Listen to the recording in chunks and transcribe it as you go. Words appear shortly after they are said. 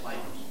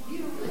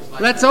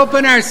Let's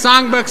open our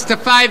songbooks to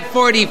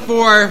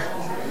 544.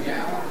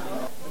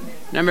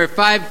 Number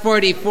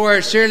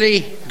 544,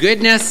 surely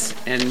goodness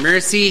and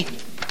mercy.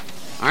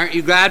 Aren't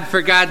you glad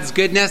for God's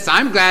goodness?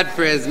 I'm glad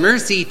for His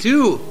mercy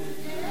too.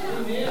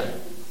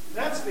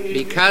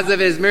 Because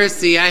of His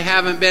mercy, I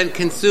haven't been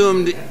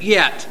consumed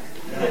yet.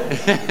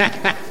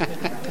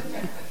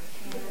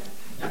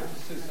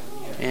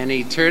 And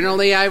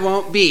eternally I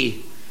won't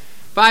be.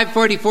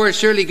 544,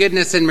 surely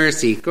goodness and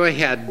mercy. Go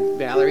ahead,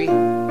 Valerie.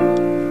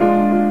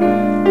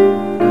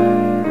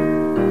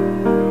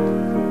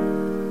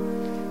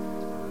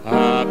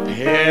 A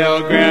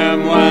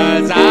pilgrim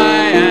was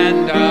I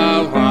and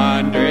a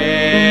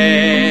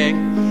wandering.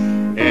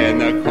 In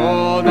the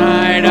cold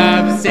night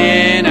of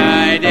sin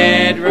I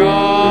did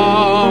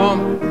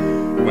roam.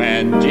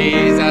 When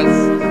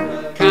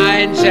Jesus,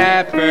 kind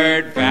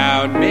shepherd,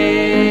 found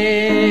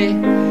me,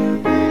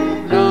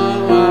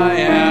 now I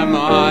am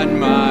on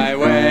my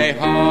way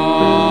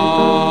home.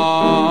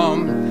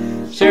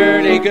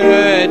 Surely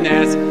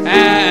goodness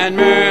and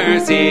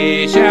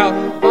mercy shall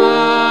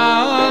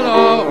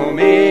follow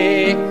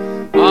me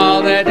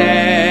all the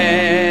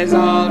days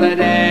of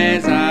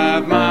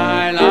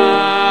my life.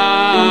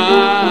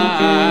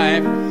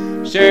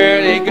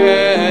 Surely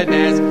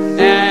goodness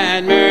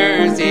and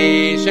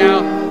mercy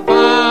shall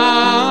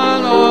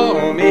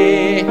follow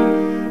me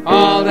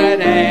all the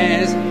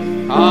days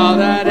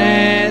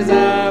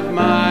of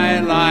my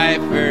life.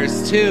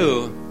 Verse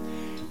 2.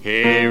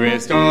 He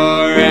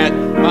restoreth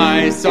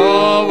my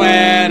soul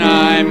when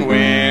I'm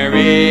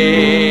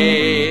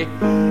weary.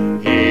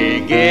 He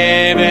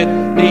giveth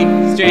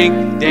me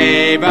strength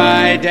day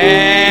by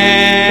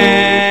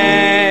day.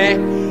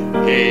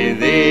 He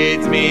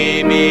leads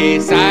me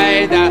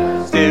beside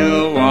the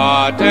still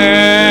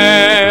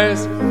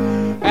waters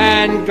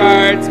and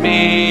guards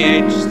me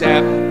each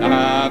step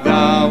of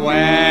the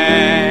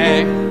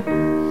way.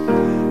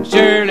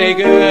 Surely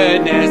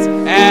goodness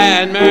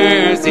and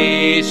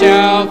mercy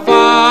shall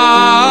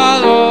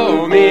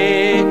follow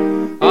me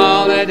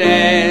all the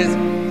days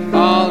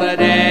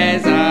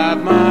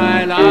of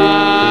my life.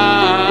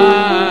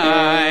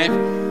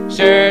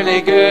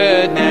 Surely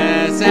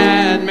goodness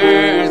and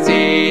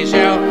mercy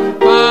shall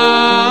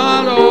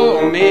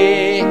follow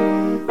me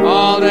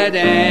all the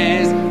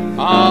days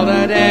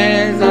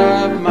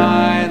of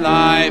my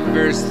life.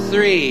 Verse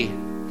 3.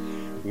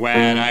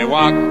 When I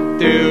walk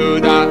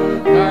through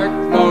the dark,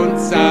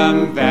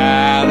 lonesome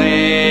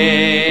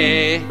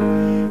valley,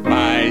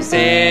 my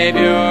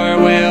Savior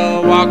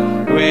will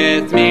walk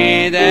with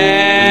me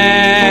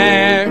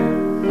there,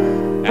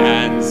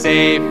 and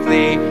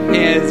safely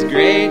His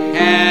great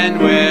hand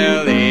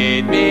will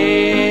lead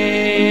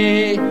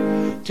me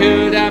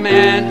to the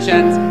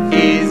mansions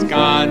He's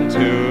gone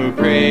to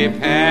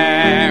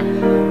prepare.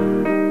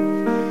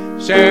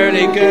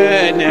 Surely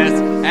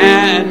goodness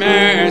and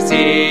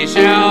mercy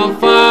shall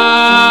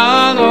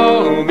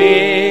follow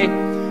me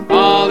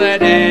all the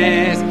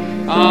days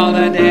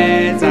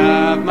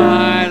of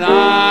my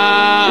life.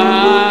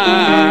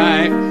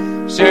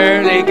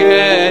 Surely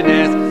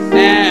goodness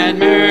and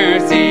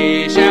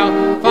mercy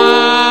shall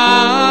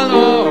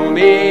follow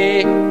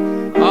me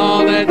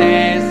all the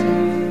days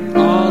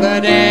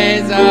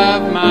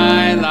of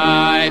my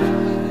life.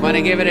 Want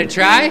to give it a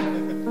try?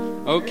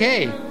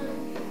 Okay.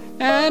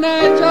 And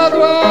I shall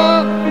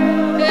dwell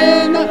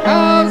in the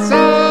house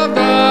of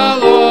the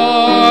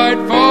Lord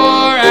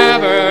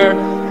forever,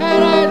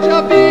 and I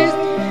shall feast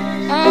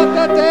at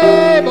the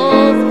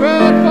table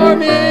spread for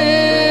me.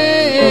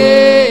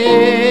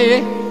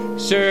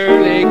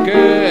 Surely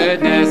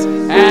goodness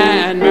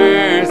and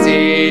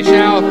mercy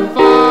shall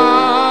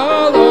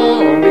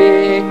follow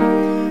me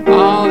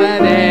all the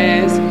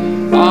days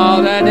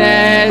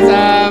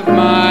of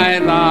my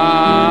life.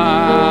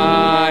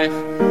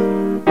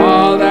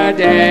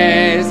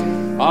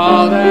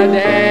 All the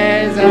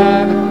days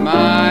of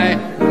my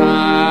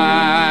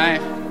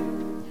life.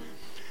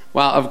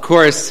 Well, of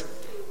course,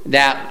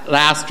 that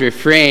last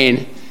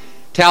refrain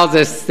tells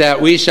us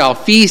that we shall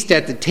feast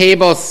at the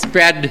table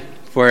spread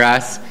for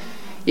us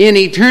in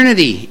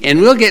eternity, and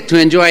we'll get to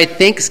enjoy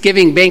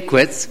Thanksgiving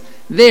banquets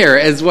there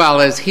as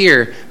well as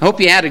here. I hope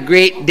you had a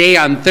great day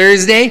on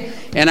Thursday,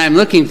 and I'm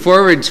looking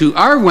forward to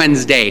our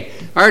Wednesday,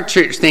 our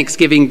church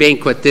Thanksgiving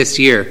banquet this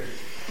year.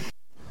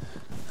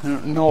 I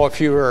don't know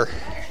if you were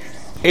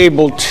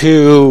able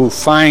to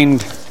find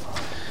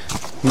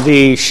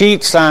the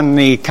sheets on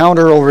the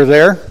counter over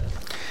there.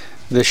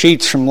 The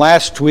sheets from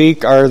last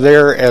week are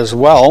there as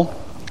well,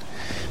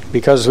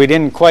 because we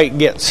didn't quite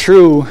get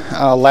through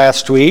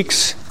last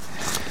week's.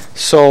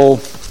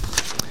 So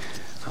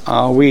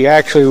we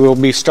actually will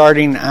be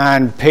starting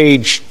on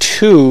page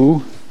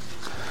 2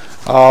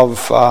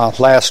 of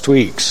last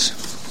week's.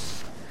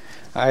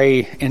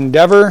 I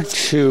endeavor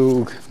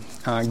to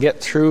get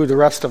through the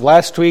rest of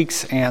last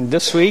week's and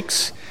this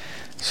week's,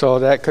 so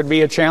that could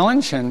be a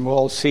challenge, and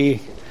we'll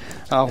see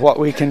what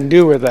we can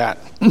do with that.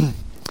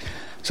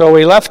 So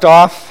we left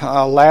off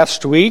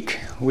last week.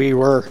 We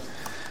were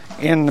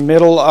in the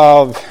middle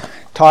of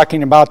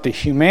talking about the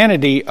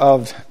humanity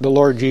of the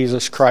Lord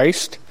Jesus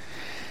Christ,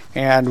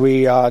 And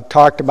we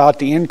talked about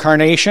the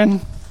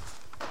incarnation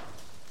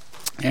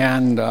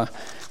and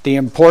the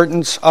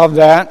importance of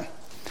that.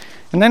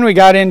 And then we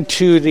got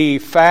into the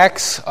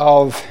facts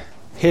of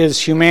his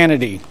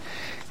humanity.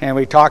 And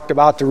we talked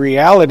about the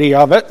reality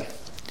of it.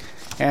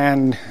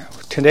 And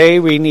today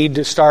we need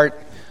to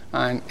start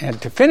and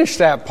to finish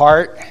that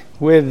part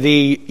with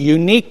the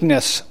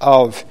uniqueness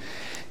of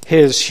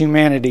his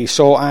humanity.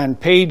 So on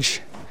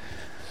page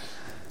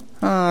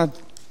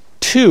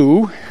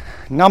 2,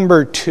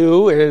 number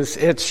 2 is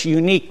its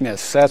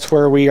uniqueness. That's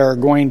where we are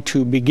going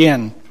to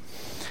begin.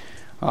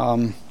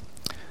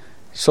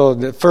 So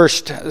the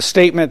first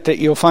statement that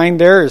you'll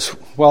find there is,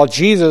 while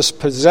Jesus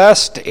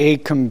possessed a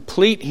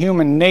complete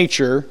human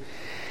nature,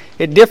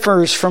 it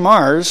differs from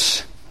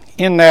ours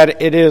in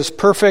that it is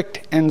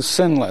perfect and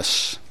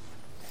sinless.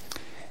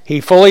 He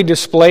fully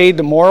displayed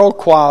the moral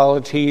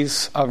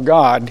qualities of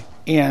God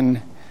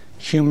in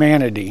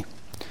humanity.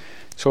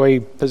 So he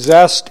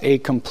possessed a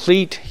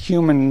complete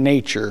human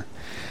nature.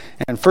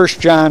 And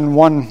John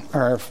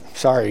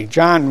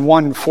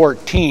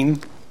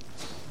 1:14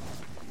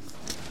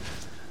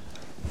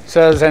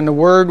 says, "And the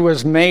Word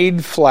was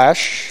made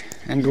flesh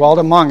and dwelt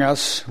among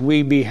us.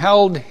 We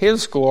beheld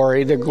his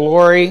glory, the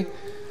glory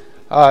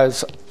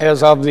as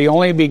of the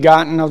only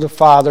begotten of the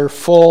Father,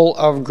 full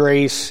of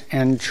grace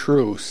and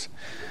truth."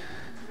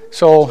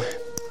 So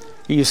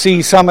you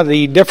see some of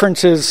the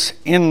differences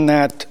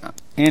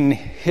in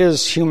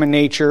his human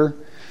nature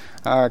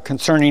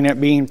concerning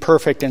it being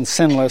perfect and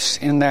sinless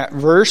in that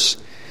verse,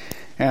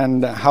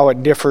 and how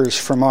it differs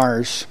from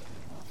ours.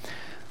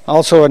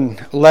 Also in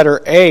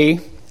letter A,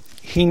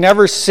 he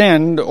never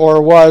sinned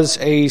or was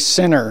a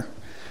sinner.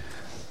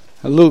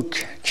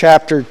 Luke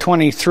chapter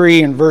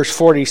 23 and verse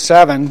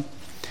 47,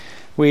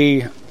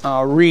 we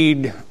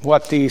read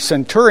what the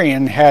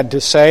centurion had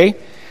to say.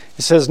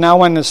 It says, "Now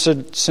when the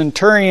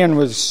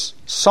centurion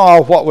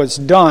saw what was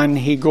done,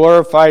 he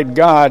glorified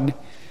God,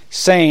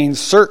 saying,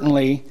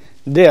 'Certainly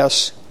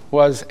this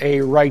was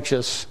a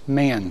righteous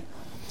man.'"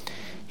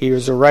 He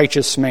was a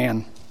righteous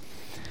man.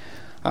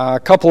 A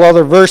couple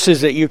other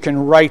verses that you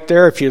can write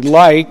there if you'd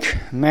like.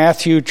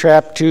 Matthew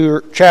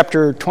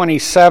chapter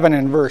 27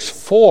 and verse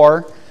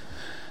 4,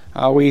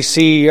 we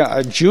see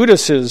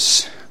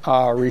Judas's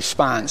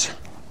response,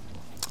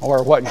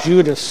 or what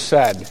Judas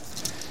said.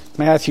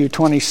 Matthew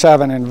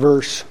 27 and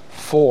verse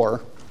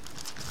 4.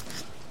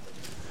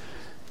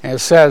 And it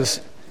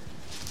says,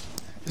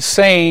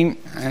 saying,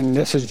 and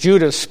this is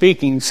Judas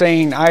speaking,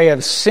 saying, "I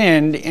have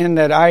sinned in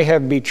that I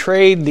have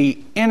betrayed the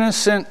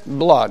innocent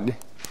blood."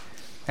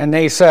 And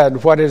they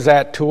said, "What is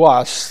that to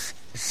us?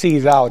 See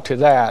thou to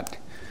that."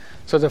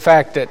 So the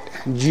fact that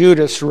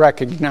Judas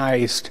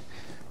recognized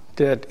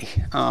that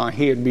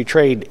he had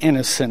betrayed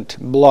innocent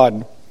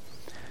blood.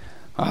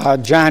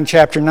 John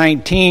chapter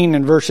 19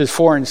 and verses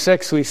 4 and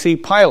 6, we see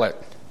Pilate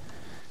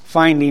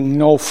finding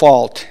no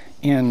fault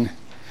in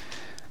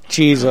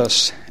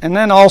Jesus. And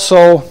then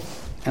also,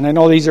 and I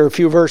know these are a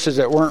few verses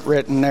that weren't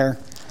written there.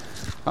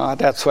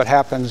 That's what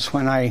happens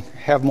when I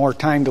have more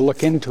time to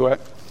look into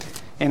it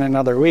in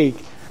another week.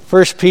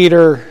 1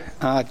 Peter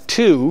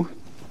 2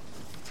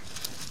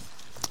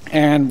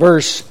 and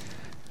verse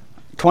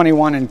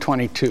 21 and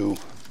 22.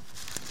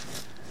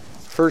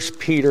 1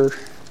 Peter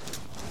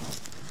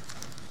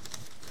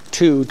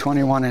 2,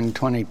 21 and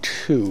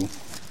 22.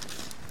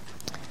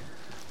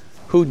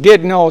 "Who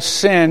did no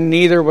sin,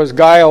 neither was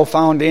guile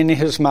found in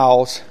his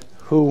mouth,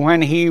 who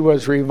when he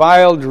was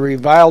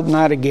reviled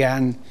not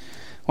again.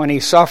 When he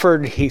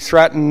suffered, he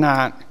threatened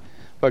not,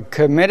 but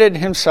committed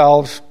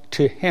himself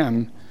to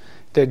him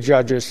that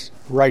judges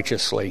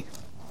righteously."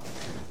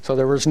 So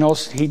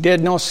he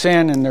did no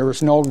sin, and there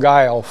was no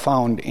guile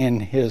found in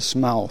his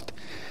mouth.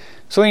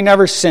 So he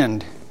never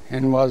sinned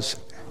and was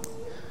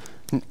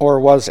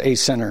a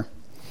sinner.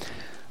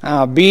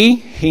 B,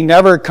 he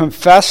never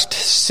confessed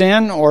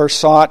sin or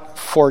sought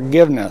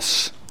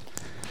forgiveness.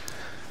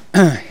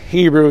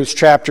 Hebrews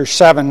chapter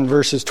 7,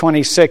 verses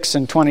 26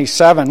 and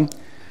 27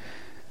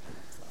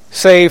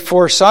 say,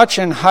 "For such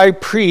an high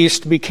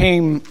priest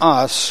became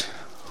us,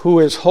 who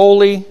is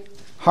holy,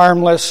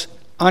 harmless,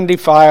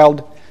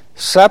 undefiled,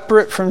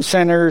 separate from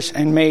sinners,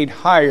 and made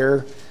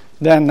higher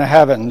than the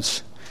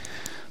heavens,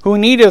 who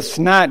needeth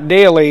not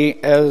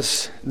daily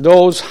as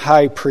those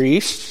high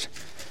priests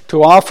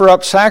to offer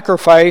up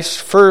sacrifice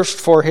first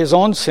for his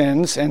own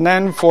sins and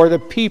then for the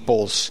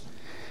people's.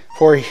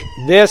 For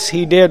this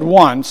he did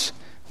once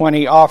when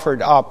he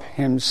offered up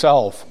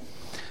himself."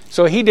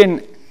 So he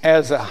didn't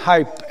as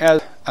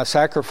a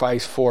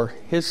sacrifice for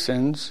his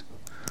sins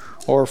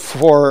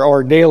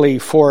or daily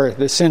for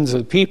the sins of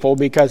the people,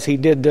 because he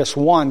did this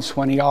once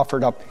when he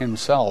offered up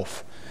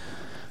himself.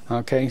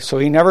 Okay, so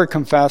he never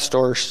confessed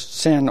or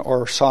sinned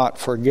or sought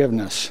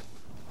forgiveness.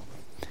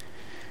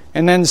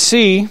 And then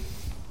C,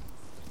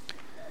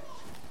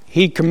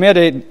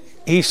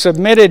 he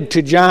submitted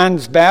to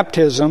John's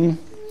baptism,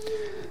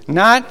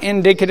 not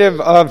indicative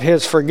of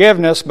his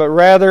forgiveness, but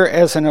rather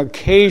as an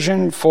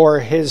occasion for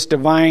his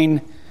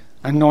divine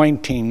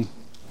anointing.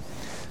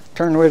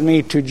 Turn with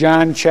me to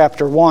John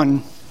chapter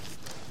 1.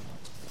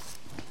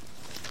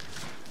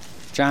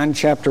 John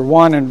chapter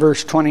 1 and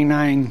verse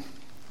 29.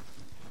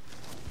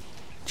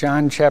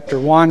 John chapter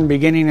 1,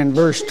 beginning in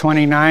verse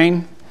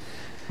 29.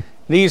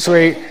 These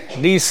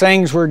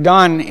things were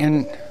done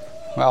in,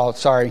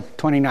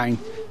 29.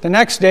 The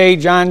next day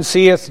John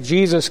seeth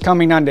Jesus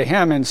coming unto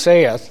him, and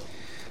saith,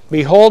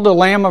 Behold the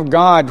Lamb of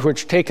God,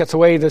 which taketh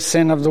away the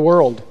sin of the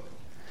world.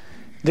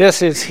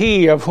 This is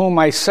he of whom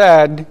I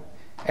said,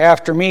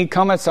 After me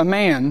cometh a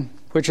man,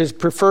 which is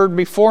preferred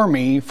before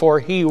me, for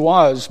he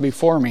was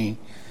before me.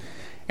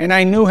 And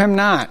I knew him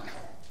not,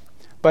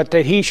 but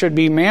that he should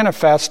be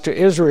manifest to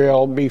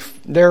Israel,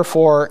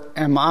 therefore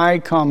am I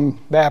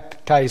come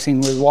baptizing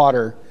with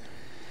water.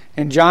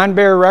 And John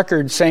bare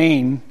record,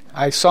 saying,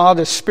 I saw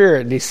the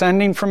Spirit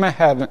descending from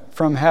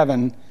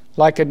heaven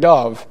like a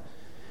dove,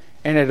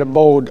 and it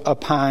abode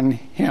upon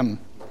him.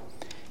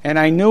 And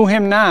I knew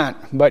him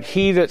not, but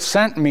he that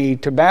sent me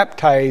to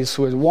baptize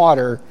with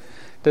water,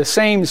 the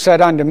same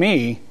said unto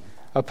me,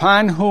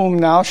 Upon whom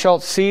thou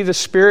shalt see the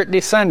Spirit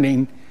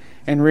descending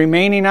and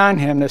remaining on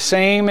him, the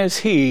same is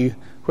he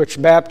which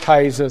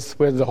baptizeth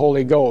with the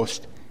Holy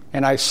Ghost.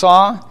 And I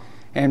saw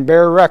and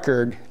bear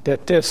record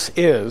that this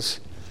is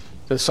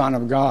the Son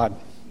of God.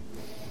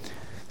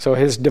 So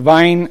his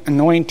divine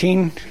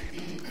anointing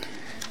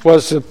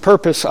was the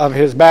purpose of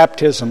his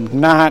baptism,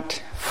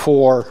 not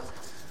for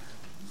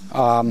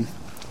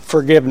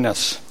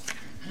forgiveness.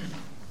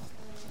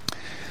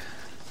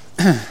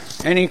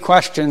 Any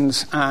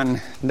questions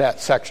on that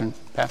section,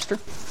 Pastor?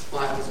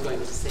 Well, I was going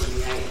to say,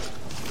 may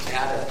I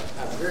add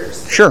a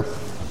verse? Sure.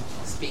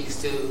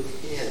 Speaks to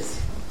his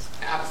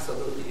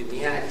absolute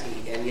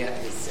humanity and yet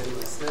his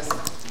sinlessness.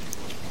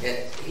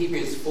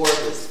 Hebrews 4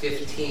 verse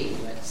 15,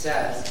 which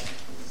says,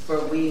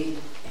 For we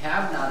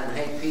have not an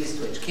high priest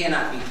which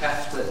cannot be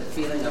touched with the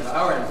feeling of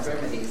our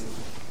infirmities,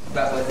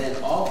 but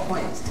within all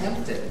points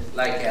tempted,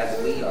 like as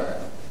we are,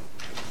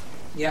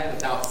 yet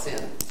without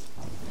sin.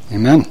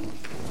 Amen.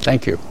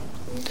 Thank you.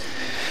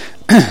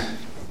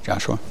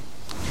 Joshua,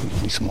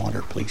 give me some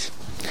water, please.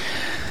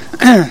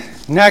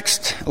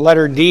 Next,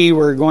 letter D,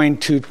 we're going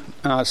to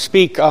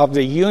speak of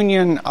the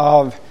union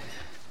of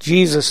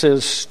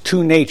Jesus'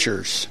 two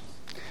natures.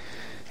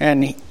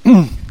 And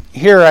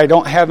here I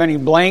don't have any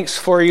blanks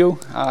for you.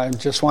 I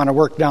just want to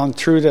work down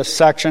through this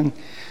section.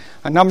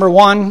 Number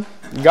one,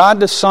 God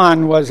the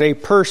Son was a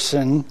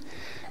person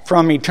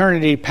from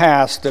eternity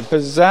past that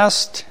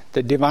possessed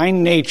the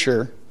divine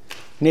nature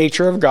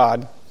of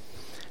God,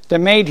 that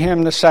made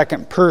him the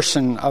second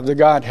person of the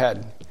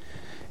Godhead.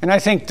 And I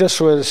think this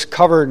was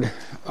covered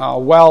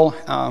well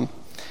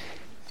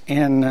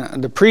in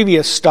the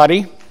previous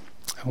study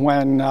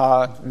when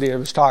there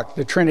was talk,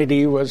 the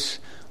Trinity was,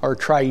 or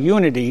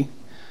triunity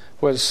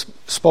was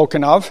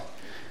spoken of,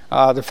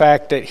 the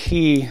fact that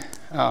he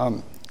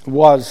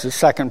was the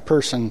second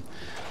person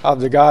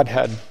of the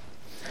Godhead.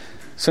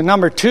 So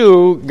number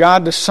two,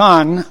 God the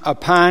Son,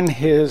 upon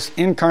his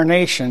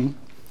incarnation,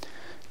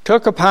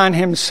 took upon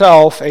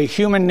himself a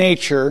human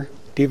nature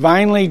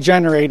divinely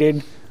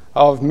generated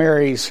of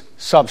Mary's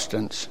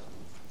substance.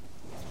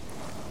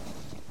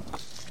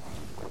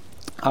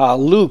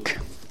 Luke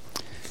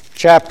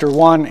chapter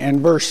 1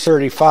 and verse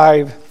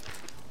 35,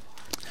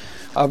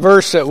 a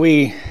verse that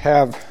we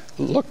have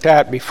looked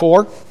at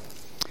before,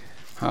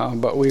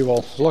 but we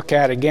will look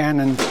at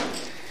again,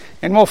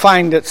 and we'll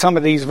find that some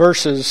of these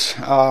verses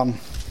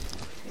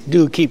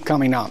do keep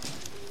coming up.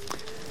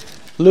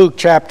 Luke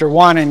chapter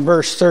 1 and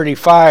verse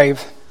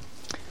 35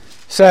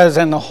 says,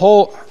 And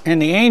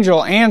the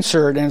angel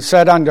answered and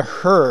said unto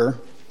her,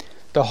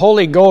 The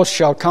Holy Ghost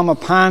shall come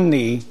upon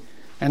thee,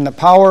 and the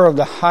power of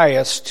the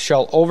highest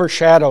shall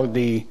overshadow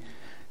thee.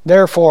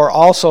 Therefore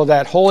also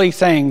that holy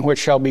thing which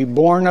shall be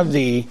born of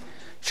thee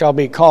shall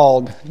be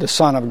called the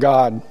Son of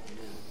God.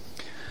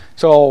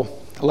 So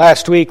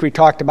last week we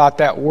talked about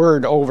that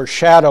word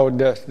overshadowed,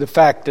 the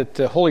fact that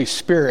the Holy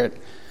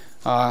Spirit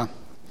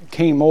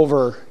came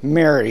over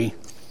Mary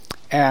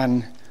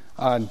and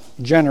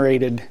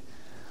generated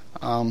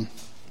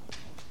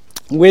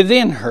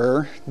within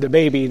her the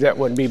baby that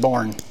would be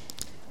born.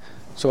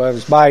 So it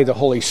was by the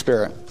Holy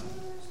Spirit.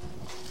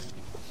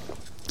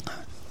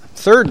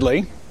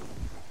 Thirdly,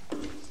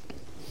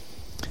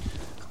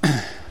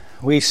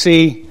 we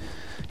see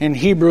in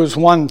Hebrews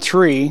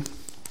 1:3,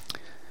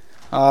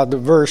 the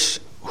verse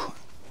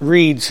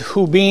reads,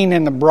 Who being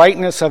in the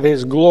brightness of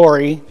his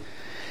glory,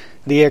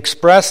 the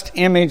expressed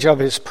image of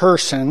his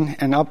person,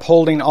 and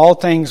upholding all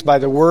things by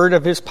the word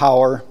of his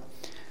power,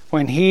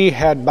 when he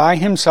had by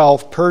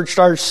himself purged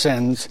our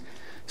sins,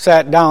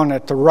 sat down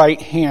at the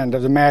right hand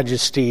of the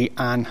majesty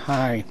on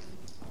high.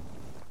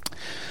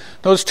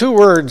 Those two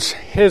words,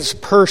 his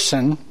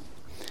person,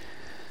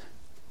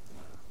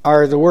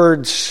 are the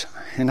words,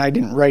 and I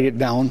didn't write it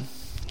down,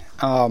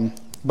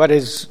 but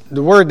is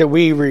the word that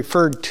we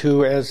referred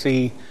to as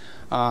the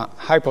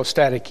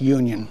hypostatic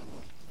union.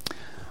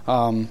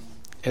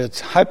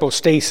 It's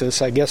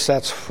hypostasis. I guess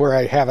that's where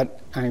I have it.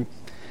 I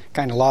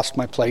kind of lost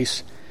my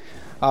place.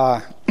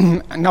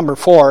 Number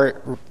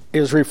 4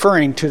 is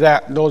referring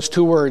to those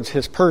two words.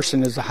 His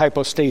person is the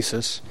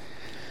hypostasis.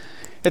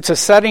 It's a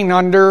setting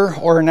under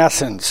or an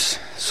essence.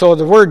 So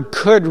the word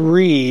could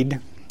read,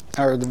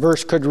 or the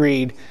verse could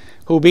read,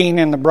 who being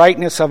in the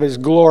brightness of his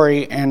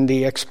glory and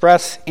the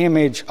express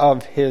image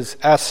of his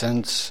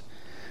essence,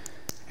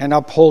 and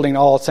upholding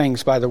all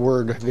things by the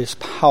word of his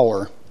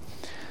power.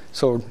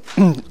 So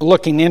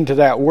looking into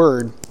that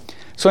word.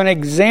 So an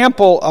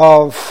example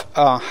of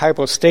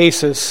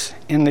hypostasis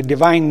in the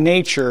divine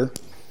nature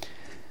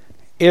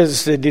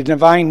is the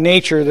divine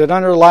nature that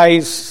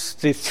underlies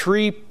the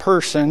three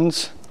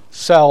persons,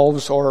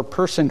 selves, or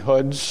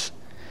personhoods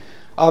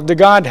of the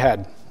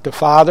Godhead, the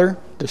Father,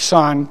 the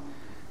Son,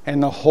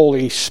 and the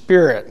Holy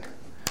Spirit,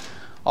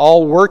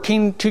 all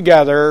working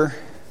together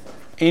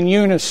in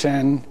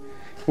unison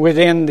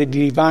within the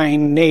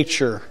divine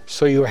nature.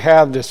 So you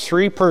have the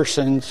three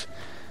persons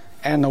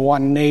and the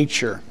one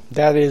nature.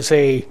 That is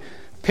a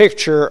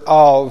picture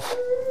of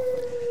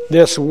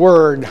this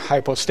word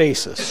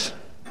hypostasis.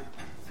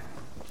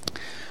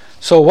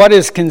 So what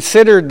is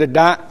considered the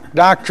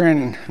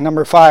doctrine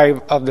number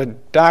 5 of the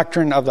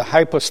doctrine of the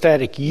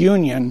hypostatic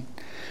union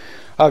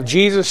of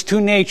Jesus'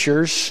 two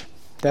natures,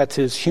 that's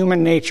his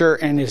human nature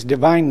and his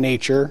divine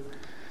nature,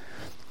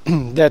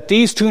 that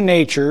these two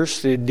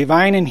natures, the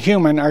divine and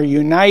human, are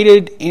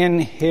united in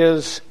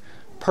his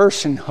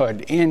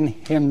personhood, in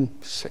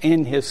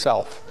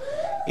himself,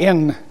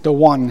 in the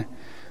one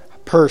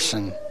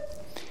person.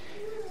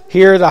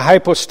 Here the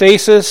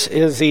hypostasis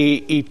is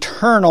the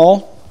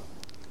eternal,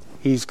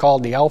 he's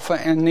called the Alpha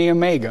and the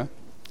Omega,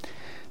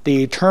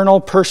 the eternal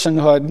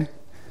personhood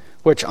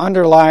which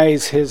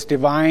underlies his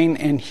divine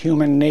and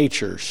human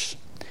natures,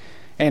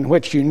 and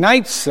which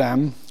unites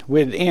them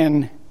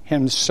within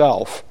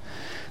himself.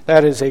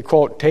 That is a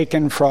quote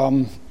taken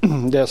from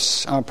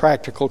this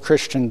Practical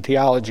Christian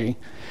Theology.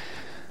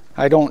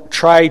 I don't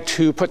try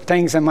to put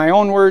things in my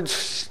own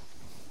words.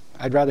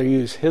 I'd rather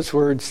use his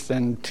words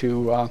than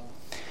to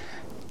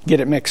get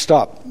it mixed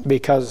up,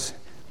 because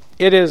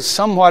it is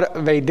somewhat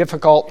of a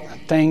difficult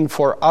thing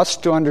for us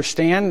to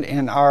understand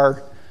in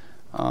our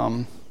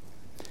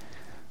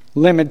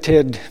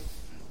limited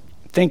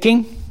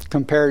thinking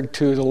compared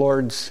to the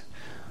Lord's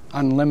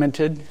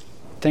unlimited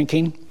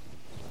thinking.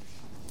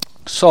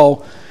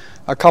 So,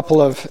 a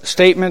couple of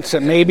statements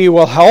that maybe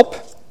will help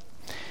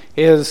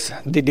is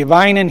the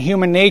divine and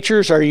human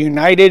natures are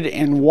united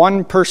in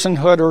one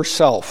personhood or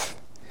self.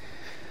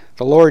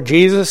 The Lord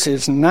Jesus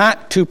is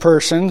not two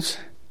persons,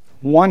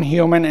 one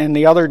human and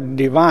the other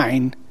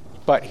divine,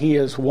 but he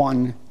is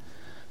one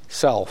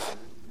self.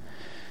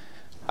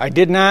 I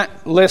did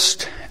not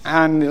list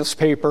on this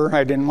paper,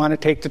 I didn't want to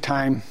take the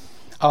time,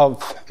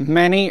 of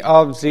many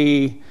of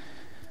the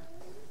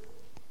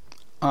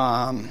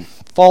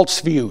false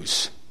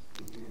views.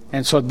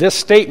 And so this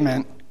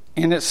statement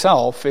in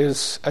itself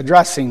is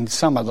addressing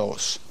some of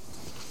those.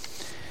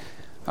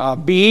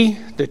 B,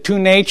 the two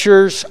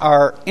natures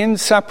are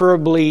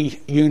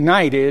inseparably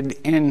united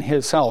in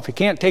his self. You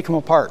can't take them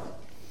apart.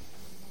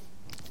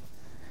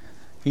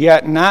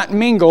 Yet not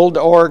mingled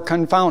or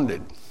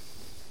confounded.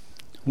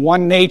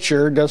 One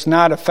nature does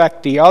not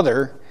affect the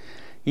other,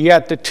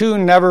 yet the two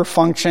never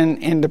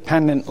function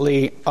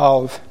independently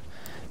of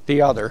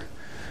the other.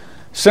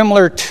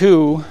 Similar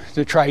to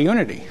the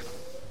triunity.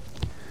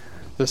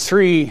 The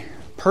three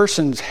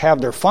persons have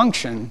their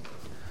function,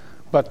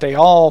 but they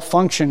all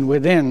function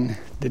within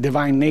the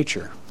divine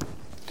nature.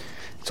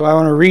 So I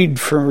want to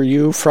read for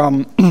you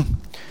from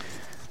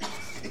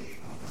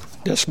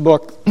this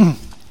book. It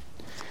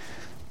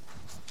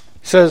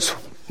says,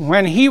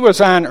 when he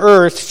was on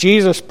earth,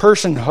 Jesus'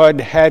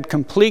 personhood had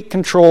complete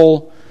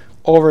control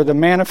over the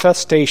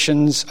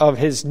manifestations of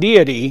his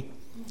deity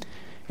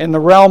in the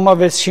realm of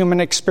his human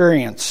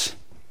experience.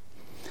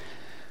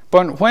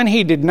 But when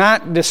he did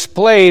not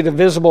display the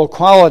visible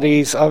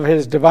qualities of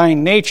his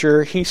divine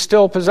nature, he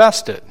still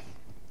possessed it.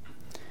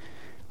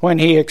 When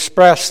he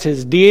expressed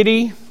his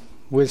deity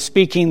with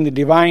speaking the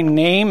divine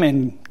name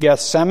in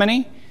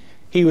Gethsemane,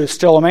 he was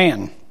still a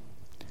man,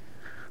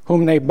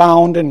 whom they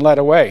bound and led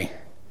away.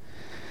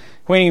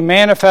 When he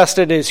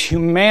manifested his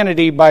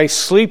humanity by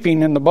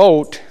sleeping in the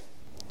boat,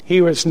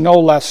 he was no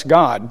less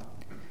God,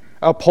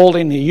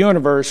 upholding the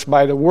universe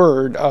by the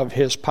word of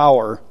his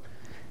power.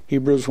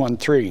 Hebrews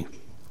 1:3.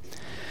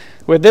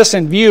 With this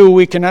in view,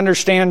 we can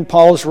understand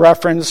Paul's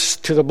reference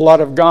to the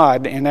blood of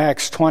God in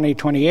Acts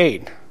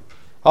 20:28.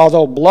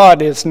 Although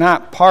blood is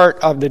not part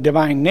of the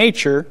divine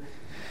nature,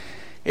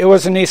 it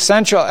was an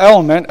essential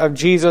element of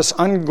Jesus'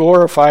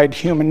 unglorified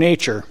human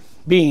nature,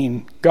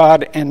 being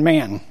God and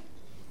man.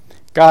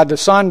 God the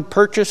Son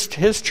purchased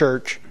his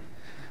church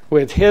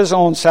with his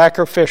own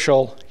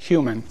sacrificial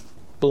human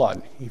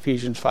blood.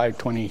 Ephesians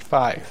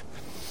 5:25.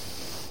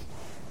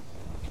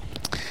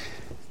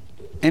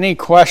 Any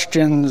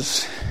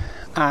questions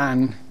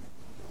on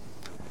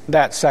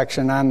that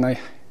section, on the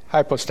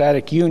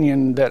hypostatic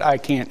union, that I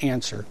can't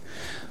answer?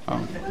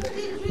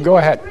 Go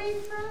ahead.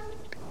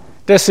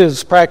 This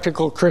is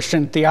Practical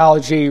Christian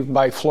Theology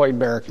by Floyd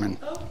Barrickman.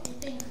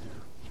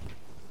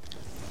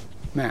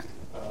 Matt.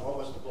 What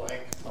was the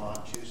blank on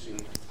 2C?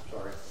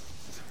 Sorry.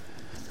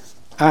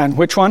 On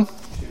which one?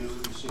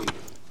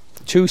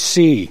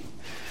 2C.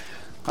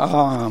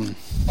 2C.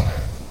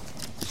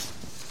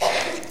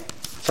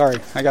 Sorry,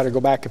 I got to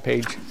go back a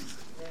page.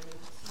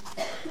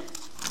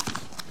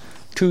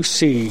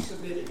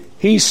 2C.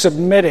 He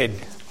submitted.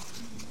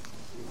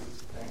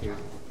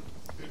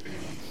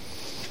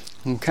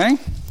 Okay.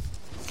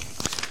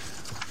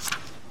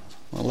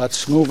 Well,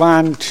 let's move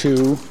on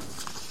to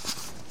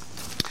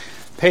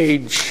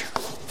page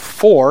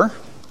 4.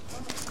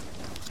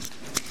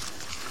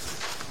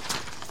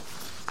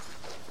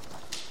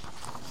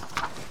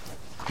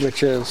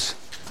 Which is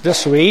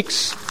this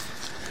week's.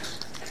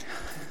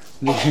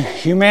 The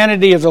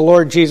humanity of the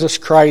Lord Jesus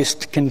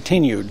Christ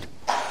continued.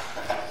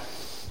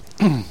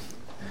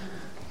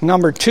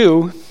 Number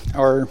 2,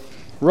 or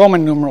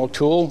Roman numeral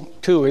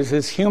 2, is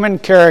his human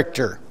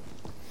character.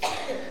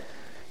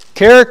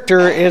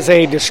 Character is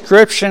a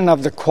description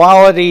of the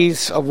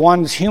qualities of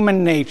one's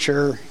human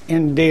nature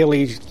in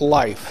daily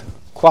life.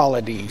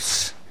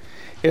 Qualities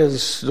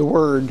is the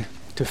word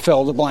to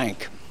fill the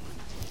blank.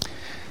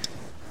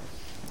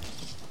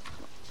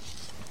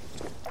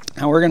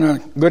 Now we're going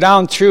to go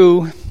down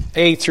through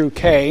A through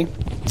K.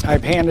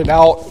 I've handed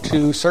out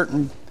to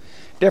certain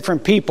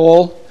different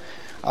people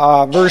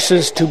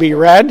verses to be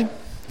read,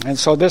 and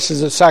so this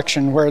is a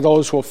section where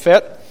those will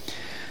fit.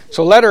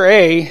 So letter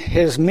A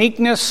is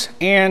meekness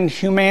and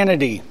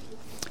humanity,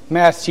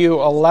 Matthew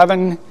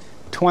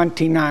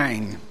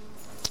 11:29.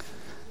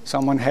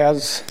 Someone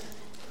has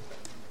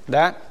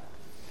that?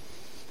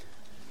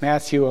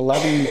 Matthew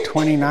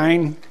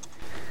 11:29.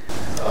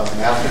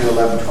 Matthew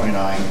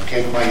 11:29.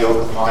 Take my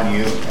yoke upon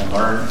you and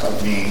learn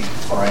of me,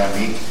 for I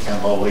am meek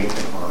and lowly in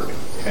heart,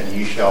 and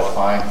ye shall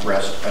find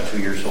rest unto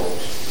your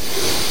souls.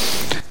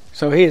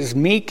 So he is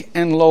meek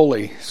and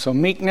lowly. So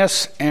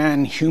meekness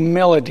and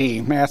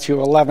humility,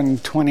 Matthew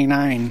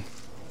 11:29.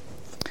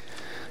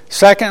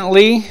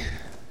 Secondly,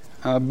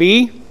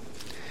 B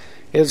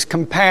is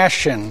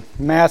compassion,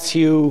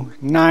 Matthew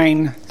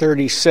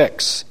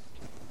 9:36.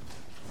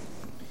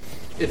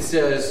 It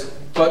says,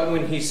 "But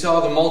when he saw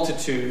the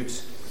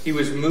multitudes, he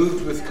was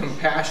moved with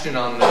compassion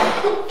on them,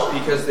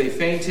 because they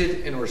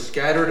fainted and were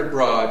scattered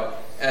abroad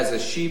as a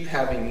sheep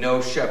having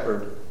no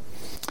shepherd."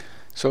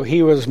 So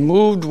he was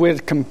moved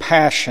with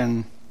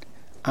compassion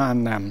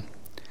on them.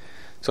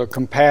 So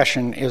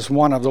compassion is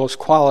one of those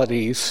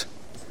qualities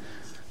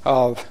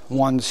of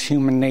one's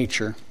human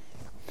nature.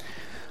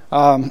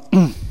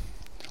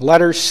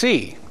 Letter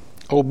C,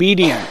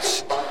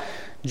 obedience,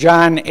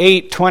 John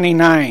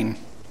 8:29.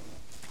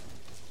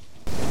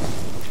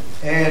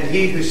 And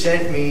he who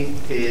sent me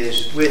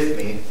is with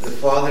me. The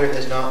Father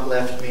has not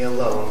left me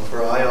alone,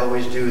 for I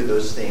always do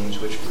those things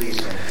which please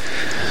him.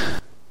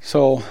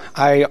 So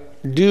I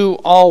do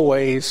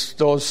always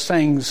those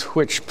things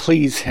which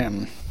please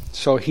him.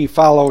 So he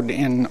followed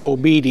in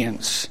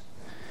obedience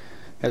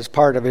as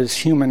part of his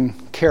human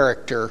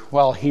character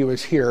while he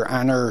was here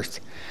on earth.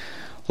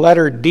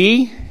 Letter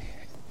D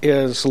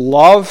is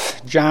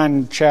love,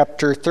 John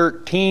chapter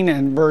 13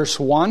 and verse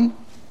 1.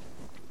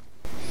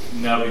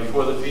 Now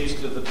before the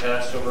feast of the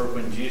Passover,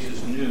 when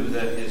Jesus knew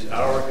that his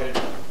hour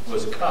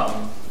was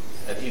come,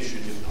 that he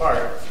should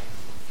depart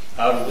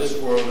out of this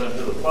world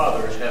unto the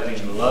Father,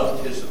 having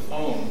loved his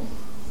own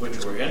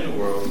which were in the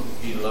world,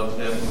 he loved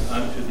them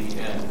unto the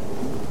end.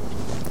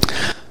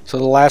 So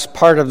the last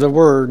part of the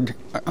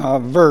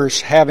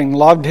verse, having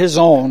loved his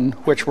own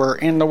which were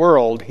in the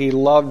world, he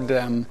loved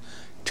them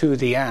to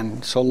the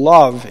end. So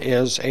love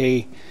is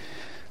a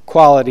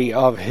quality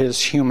of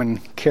his human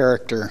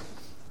character.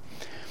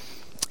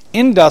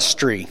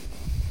 Industry,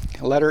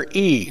 letter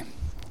E,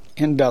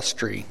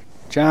 industry.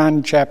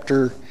 John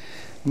chapter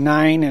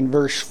 9 and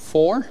verse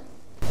 4.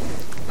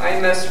 I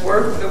must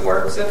work the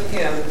works of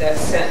him that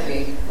sent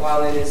me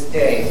while it is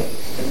day.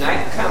 The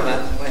night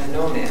cometh when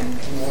no man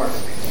can work.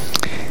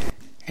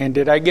 And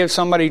did I give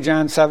somebody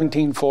John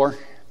 17:4?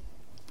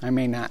 I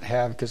may not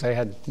have, because I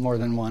had more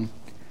than one.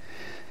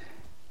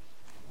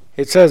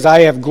 It says,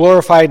 I have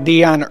glorified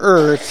thee on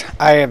earth.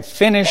 I have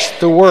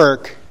finished the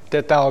work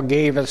that thou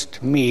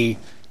gavest me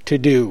to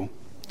do.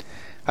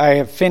 I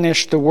have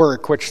finished the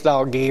work which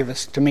thou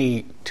gavest to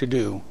me to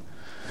do.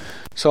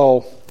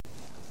 So,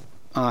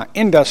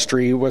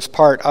 industry was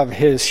part of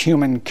his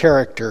human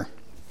character.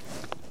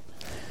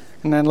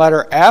 And then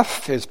letter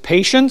F is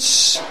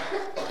patience.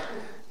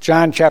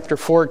 John chapter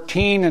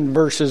 14 and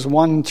verses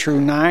 1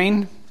 through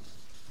 9.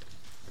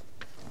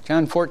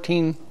 John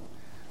 14,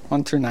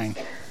 1 through 9.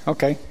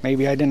 Okay,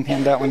 maybe I didn't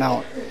hand that one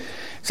out.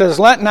 It says,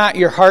 let not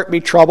your heart be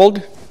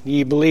troubled.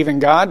 Ye believe in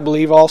God,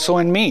 believe also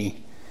in me.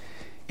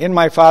 In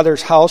my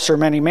Father's house are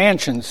many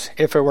mansions.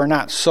 If it were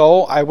not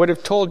so, I would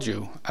have told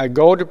you. I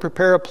go to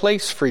prepare a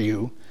place for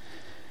you.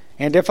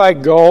 And if I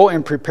go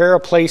and prepare a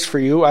place for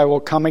you, I will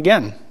come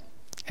again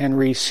and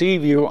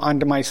receive you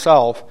unto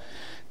myself,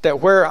 that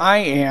where I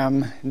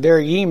am, there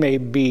ye may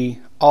be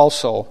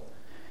also.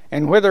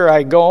 And whither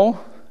I go,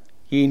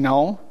 ye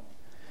know,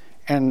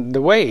 and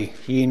the way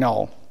ye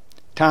know.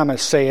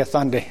 Thomas saith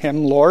unto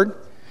him, Lord,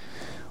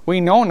 we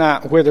know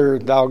not whither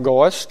thou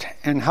goest,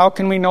 and how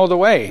can we know the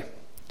way?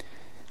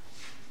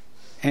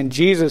 And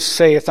Jesus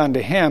saith unto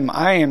him,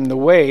 I am the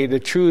way, the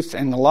truth,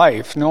 and the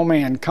life. No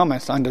man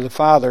cometh unto the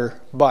Father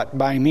but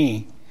by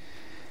me.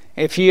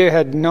 If ye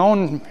had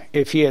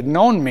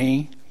known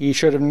me, ye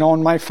should have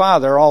known my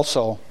Father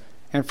also.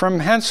 And from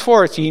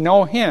henceforth ye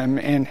know him,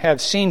 and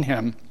have seen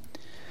him.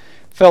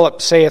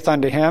 Philip saith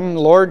unto him,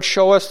 Lord,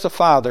 show us the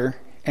Father,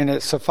 and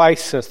it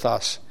sufficeth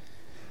us.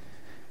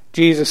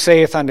 Jesus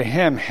saith unto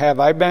him, Have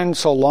I been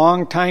so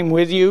long time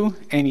with you,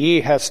 and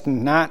ye hast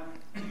thou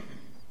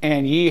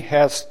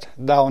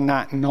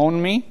not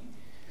known me?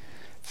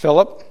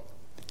 Philip,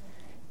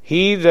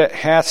 he that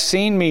hath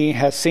seen me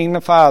hath seen the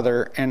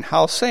Father, and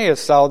how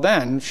sayest thou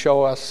then,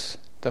 Show us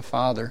the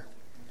Father?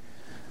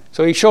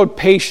 So he showed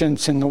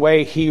patience in the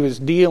way he was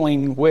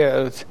dealing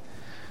with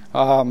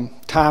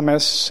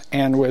Thomas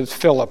and with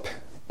Philip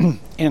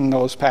in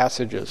those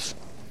passages.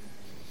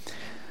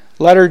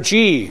 Letter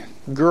G,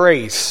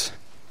 grace.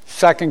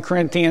 2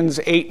 Corinthians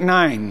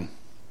 8:9.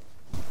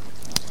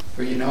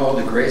 For you know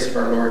the grace of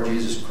our Lord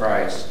Jesus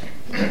Christ,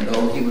 that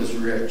though he was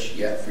rich,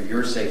 yet for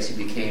your sakes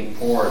he became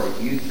poor,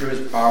 that you through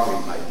his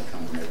poverty might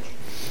become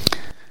rich.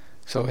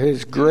 So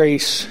his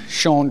grace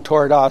shown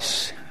toward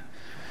us.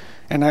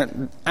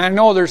 And I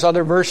know there's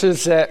other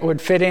verses that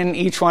would fit in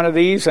each one of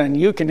these, and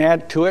you can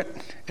add to it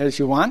as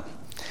you want.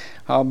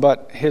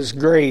 But his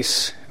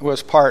grace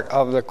was part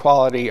of the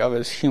quality of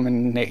his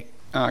human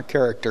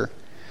character.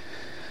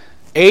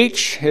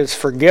 H, his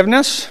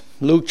forgiveness.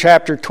 Luke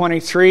chapter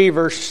 23,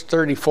 verse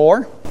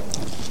 34.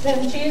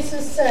 Then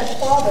Jesus said,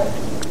 Father,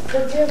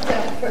 forgive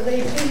them, for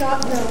they do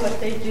not know what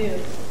they do.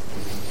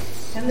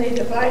 And they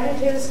divided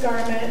his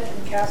garment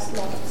and cast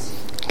lots.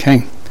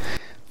 Okay.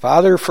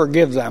 Father,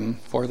 forgive them,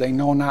 for they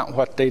know not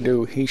what they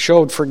do. He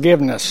showed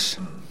forgiveness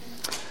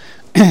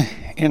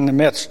in the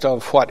midst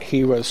of what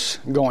he was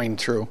going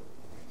through.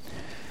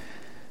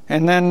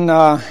 And then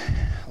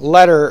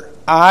letter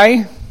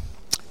I,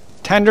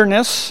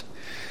 tenderness.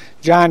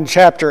 John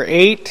chapter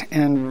 8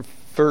 and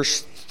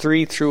verse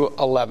 3 through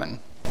 11.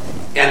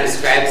 And the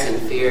scribes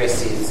and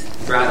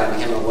Pharisees brought unto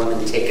him a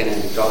woman taken in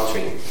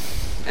adultery.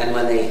 And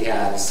when they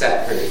had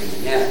set her in the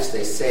midst,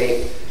 they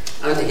say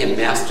unto him,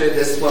 Master,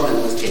 this woman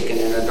was taken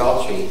in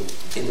adultery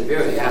in the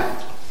very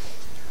act.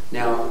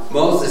 Now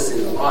Moses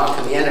in the law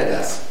commanded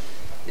us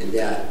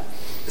that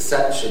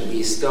such should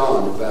be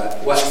stoned.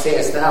 But what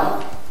sayest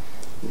thou?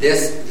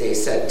 This they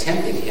said,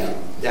 tempting him,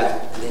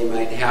 that they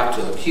might have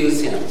to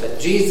accuse him.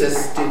 But Jesus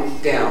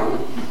stooped down,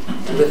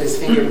 and with his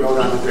finger wrote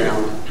on the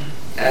ground,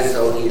 as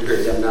though he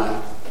heard them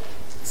not.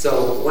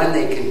 So when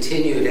they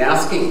continued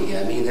asking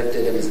him, he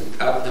lifted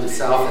up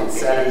himself and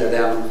said unto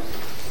them,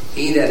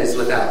 He that is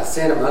without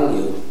sin among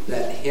you,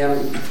 let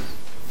him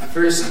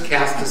first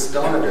cast a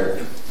stone at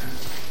her.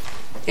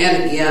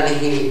 And again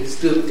he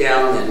stooped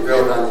down and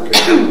wrote on the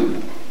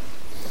ground.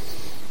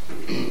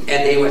 And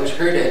they which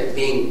heard it,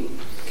 being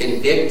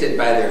convicted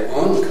by their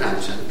own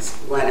conscience,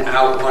 went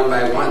out one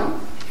by one,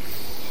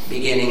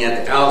 beginning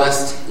at the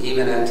eldest,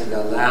 even unto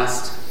the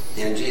last.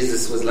 And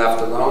Jesus was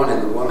left alone,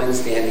 and the woman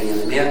standing in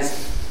the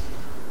midst.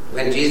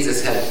 When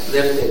Jesus had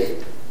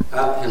lifted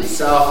up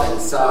himself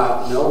and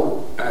saw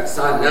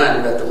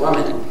none but the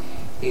woman,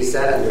 he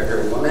said unto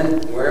her,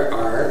 Woman, where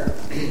are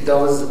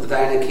those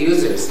thine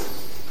accusers?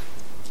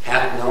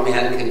 Hath no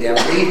man condemned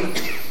thee?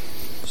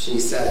 She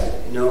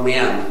said, No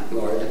man,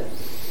 Lord.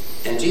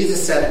 And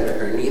Jesus said unto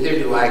her, Neither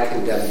do I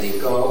condemn thee.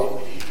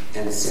 Go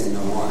and sin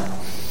no more.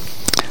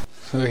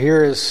 So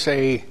here is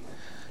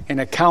an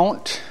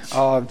account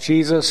of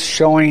Jesus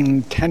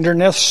showing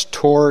tenderness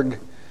toward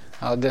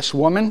this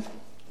woman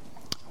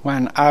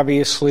when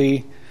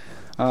obviously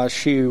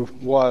she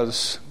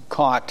was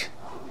caught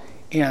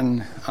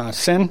in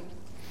sin.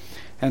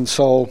 And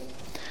so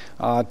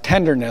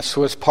tenderness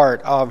was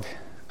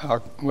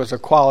was a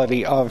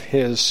quality of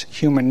his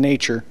human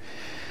nature.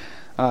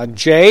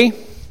 J,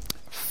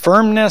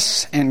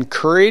 firmness and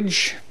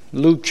courage.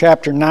 Luke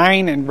chapter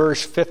 9 and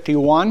verse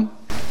 51.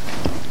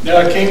 Now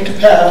it came to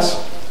pass,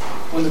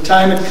 when the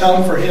time had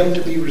come for him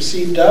to be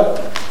received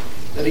up,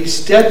 that he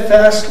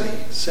steadfastly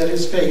set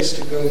his face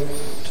to go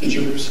to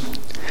Jerusalem.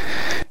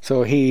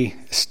 So he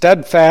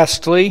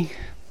steadfastly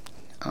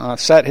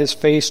set his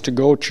face to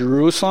go to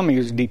Jerusalem. He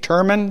was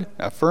determined,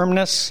 a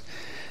firmness,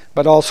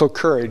 but also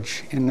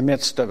courage in the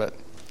midst of it,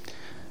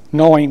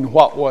 knowing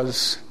what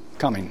was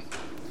coming.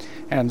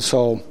 And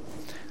so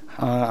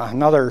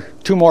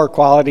two more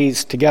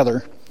qualities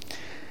together.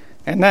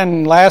 And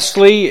then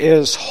lastly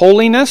is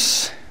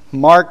holiness.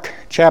 Mark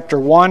chapter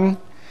 1,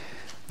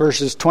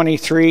 verses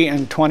 23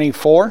 and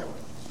 24.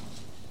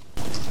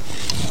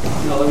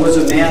 Now there was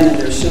a man in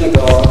their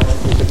synagogue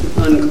with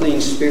an unclean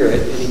spirit,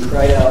 and he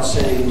cried out,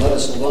 saying, Let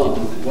us alone.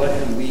 What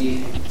have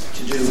we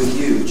to do with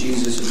you,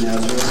 Jesus of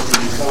Nazareth?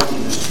 Did you come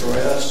to destroy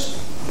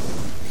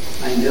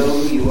us? I know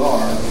who you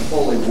are, the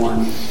Holy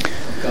One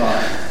of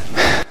God.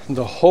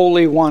 The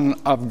Holy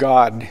One of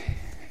God.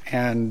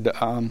 And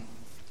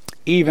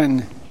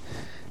even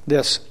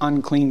this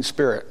unclean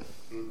spirit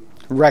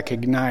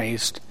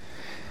recognized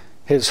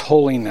his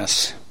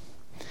holiness.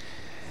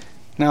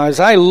 Now, as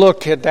I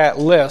look at that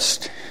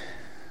list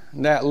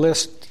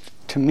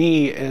to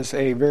me is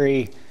a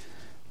very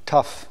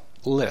tough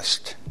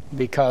list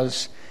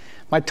because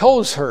my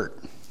toes hurt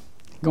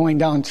going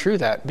down through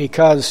that,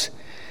 because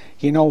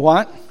you know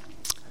what?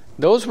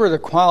 Those were the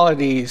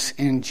qualities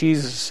in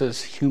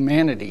Jesus'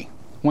 humanity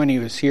when he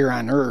was here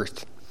on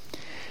earth.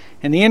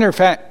 And the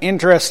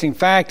interesting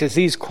fact is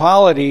these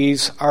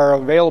qualities are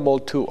available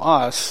to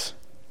us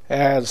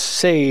as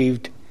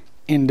saved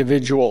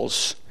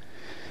individuals.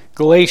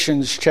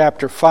 Galatians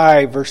chapter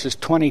 5, verses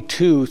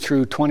 22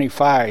 through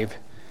 25. It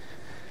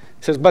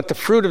says, "But the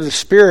fruit of the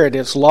Spirit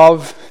is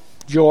love,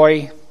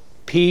 joy,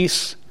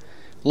 peace,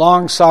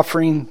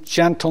 long-suffering,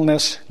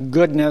 gentleness,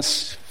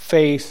 goodness,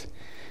 faith,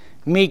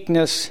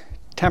 meekness,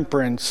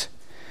 temperance.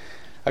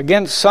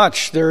 Against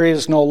such there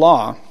is no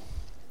law.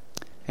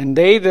 And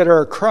they that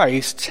are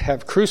Christ's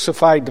have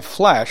crucified the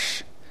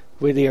flesh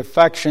with the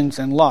affections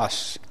and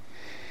lusts.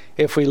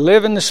 If we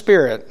live in the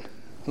Spirit,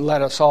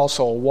 let us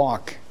also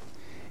walk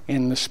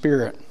in the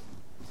Spirit."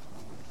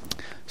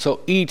 So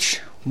each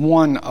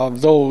one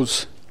of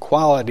those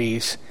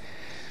qualities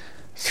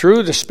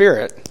through the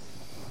Spirit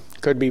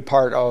could be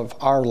part of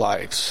our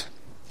lives.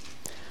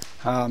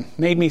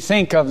 Made me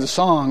think of the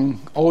song,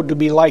 "Oh, to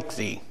be like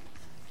Thee."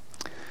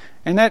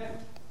 And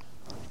that,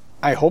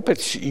 I hope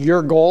it's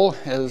your goal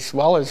as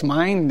well as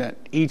mine, that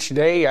each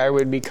day I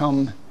would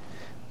become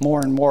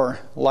more and more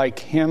like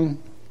Him,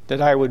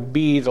 that I would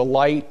be the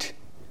light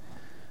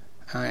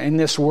in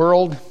this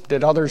world,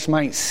 that others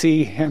might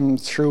see Him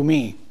through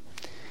me.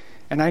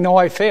 And I know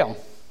I fail,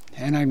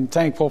 and I'm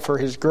thankful for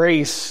His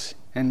grace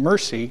and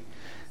mercy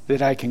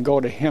that I can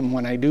go to Him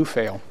when I do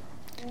fail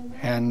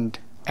and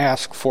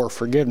ask for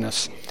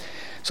forgiveness.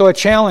 So a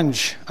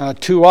challenge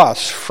to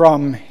us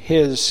from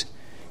His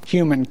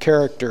human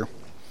character.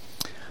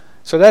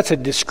 So that's a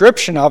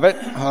description of it.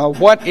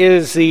 What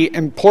is the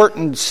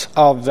importance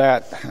of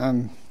that?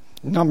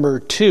 Number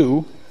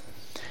 2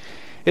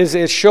 is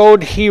it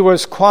showed He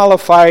was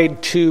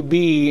qualified to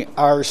be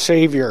our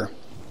Savior.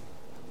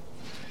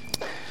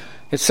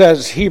 It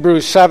says,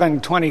 Hebrews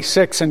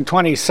 7:26 and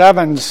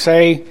 27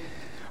 say,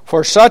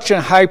 "For such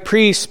a high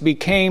priest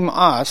became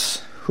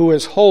us, who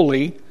is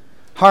holy,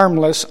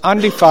 harmless,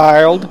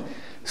 undefiled,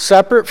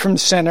 separate from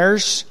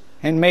sinners,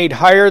 and made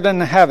higher than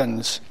the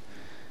heavens,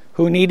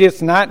 who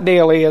needeth not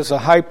daily as a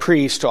high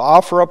priest to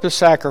offer up a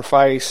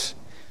sacrifice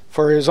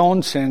for his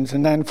own sins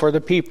and then for the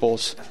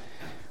people's.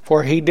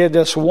 For he did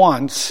this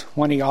once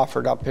when he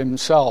offered up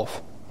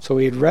himself." So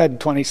we had read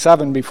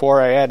 27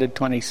 before. I added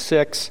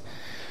 26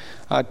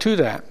 to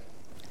that.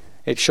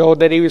 It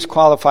showed that he was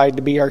qualified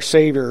to be our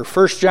Savior.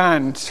 1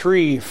 John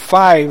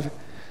 3:5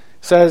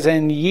 says,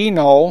 "And ye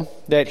know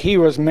that he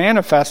was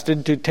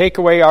manifested to take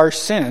away our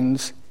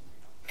sins,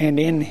 and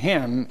in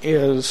him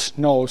is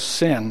no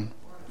sin."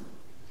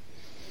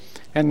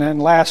 And then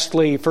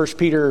lastly, 1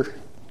 Peter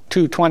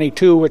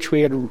 2:22, which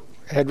we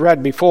had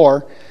read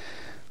before,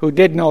 "Who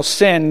did no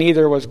sin,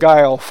 neither was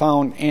guile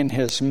found in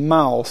his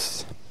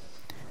mouth."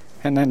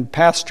 And then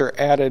Pastor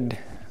added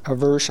a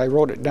verse. I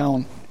wrote it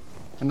down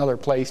another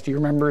place. Do you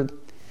remember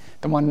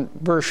the one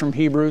verse from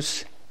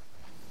Hebrews?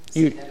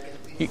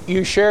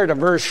 You shared a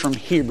verse from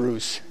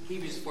Hebrews.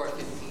 Hebrews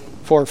 4:15.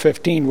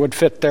 4:15 would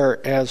fit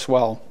there as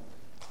well.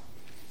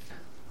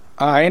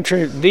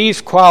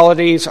 These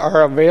qualities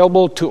are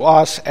available to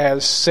us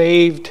as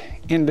saved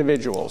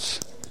individuals.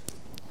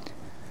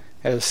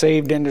 As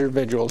saved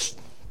individuals.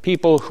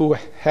 People who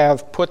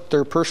have put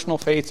their personal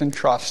faith and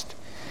trust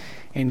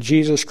in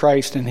Jesus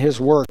Christ and His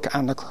work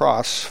on the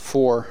cross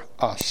for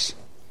us.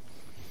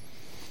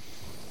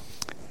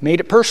 Made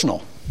it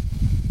personal.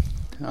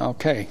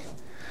 Okay.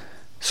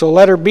 So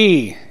letter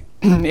B.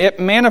 It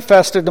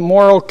manifested the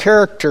moral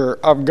character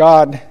of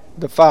God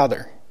the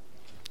Father.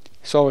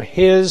 So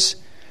His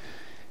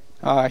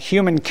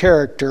human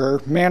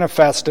character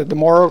manifested the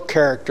moral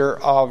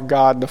character of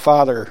God the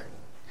Father.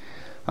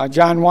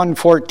 John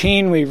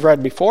 1:14 we've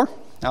read before.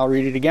 I'll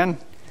read it again.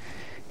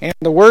 "And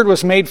the Word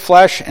was made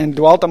flesh and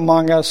dwelt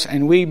among us,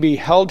 and we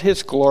beheld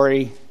His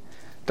glory,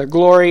 the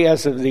glory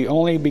as of the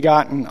only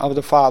begotten of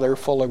the Father,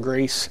 full of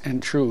grace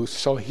and truth."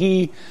 So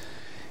He,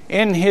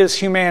 in His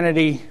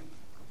humanity,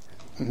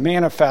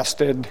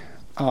 manifested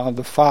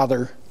the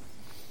Father,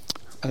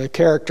 the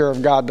character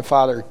of God the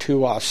Father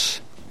to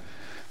us.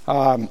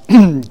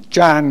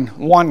 John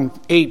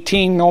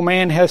 1:18, "No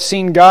man has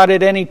seen God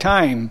at any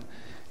time.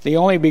 The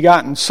only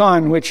begotten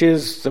Son, which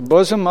is the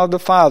bosom of the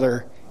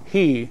Father,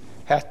 He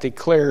hath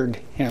declared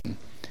Him."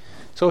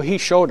 So He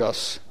showed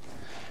us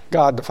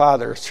God the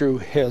Father through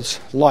His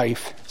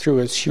life, through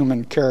His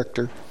human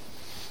character.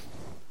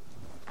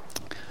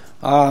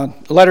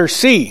 Letter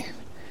C.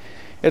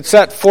 It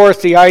set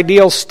forth the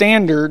ideal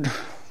standard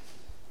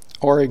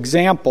or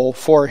example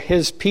for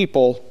His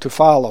people to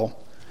follow.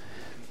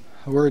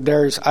 Where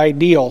there's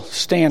ideal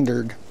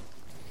standard.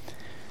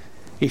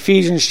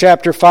 Ephesians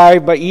chapter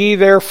 5, "But be ye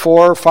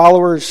therefore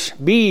followers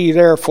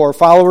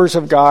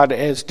of God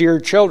as dear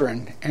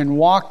children, and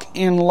walk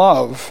in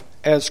love,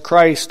 as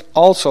Christ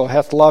also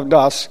hath loved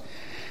us,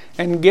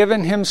 and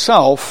given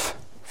Himself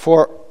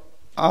for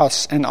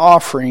us an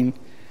offering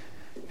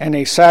and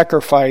a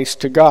sacrifice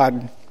to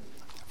God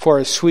for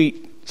a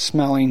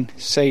sweet-smelling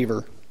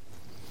savor."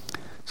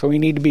 So we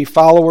need to be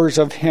followers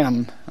of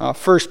him.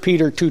 1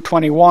 Peter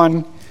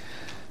 2:21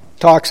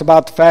 talks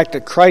about the fact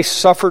that Christ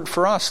suffered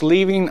for us,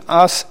 leaving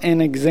us an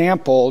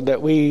example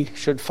that we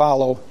should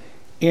follow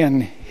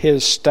in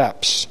his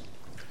steps.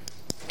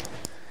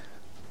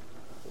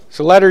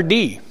 So letter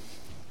D.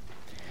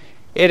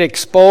 It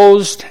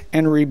exposed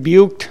and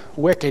rebuked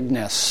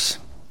wickedness.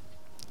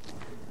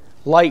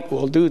 Light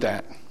will do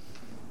that.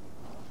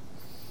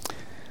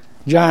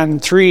 John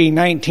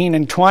 3:19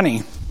 and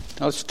 20.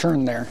 Let's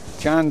turn there.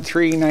 John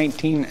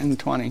 3:19 and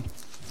 20.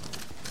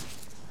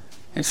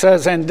 It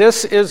says, "And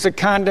this is the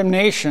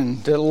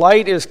condemnation, that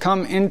light is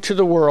come into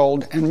the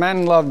world, and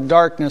men love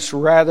darkness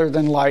rather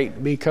than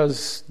light,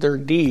 because their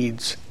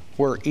deeds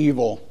were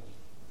evil."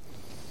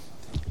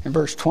 In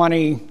verse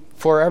 20,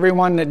 "For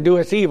everyone that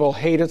doeth evil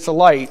hateth the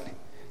light,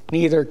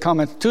 neither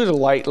cometh to the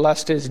light,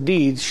 lest his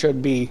deeds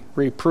should be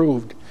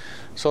reproved."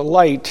 So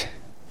light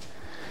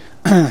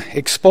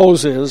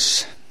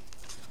exposes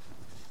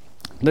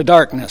the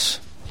darkness.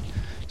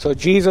 So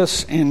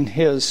Jesus in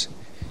his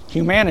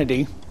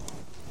humanity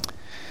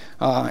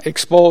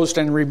exposed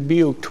and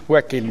rebuked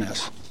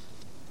wickedness.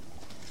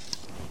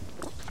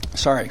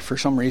 Sorry, for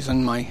some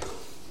reason my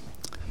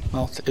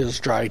mouth is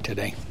dry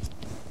today.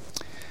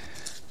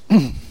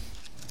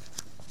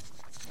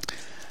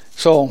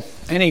 So,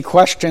 any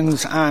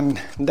questions on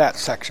that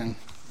section?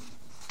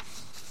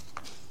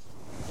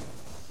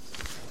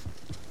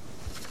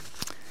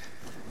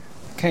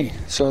 Okay,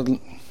 so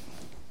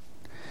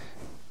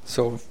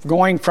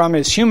going from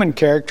his human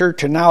character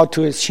to now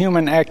to his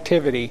human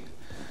activity.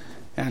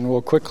 And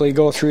we'll quickly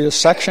go through this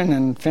section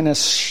and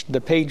finish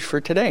the page for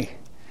today.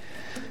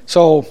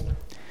 So,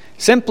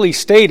 simply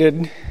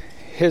stated,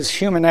 his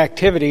human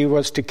activity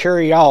was to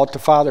carry out the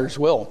Father's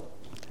will,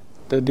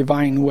 the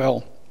divine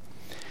will.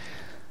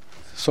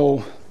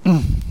 So,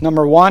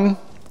 number one,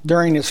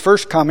 during his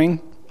first coming,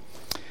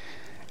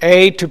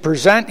 to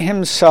present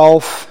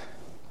himself,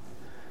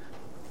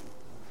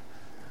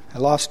 I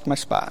lost my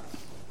spot,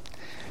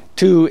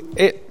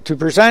 to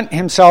present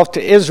himself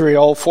to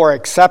Israel for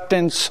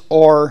acceptance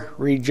or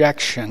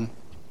rejection.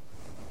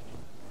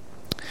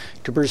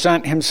 To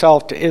present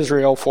himself to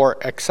Israel for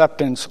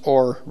acceptance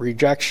or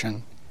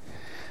rejection.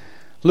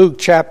 Luke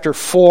chapter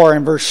 4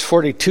 and verse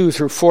 42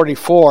 through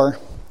 44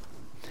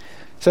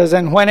 says,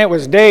 "And when it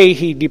was day,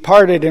 he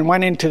departed and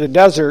went into the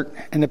desert,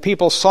 and the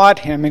people sought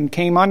him and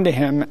came unto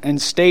him and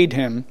stayed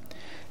him,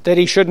 that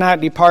he should not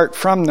depart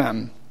from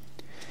them.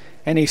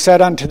 And he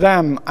said unto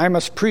them, I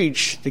must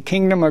preach the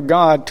kingdom of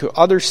God to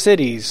other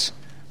cities,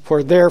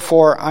 for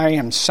therefore I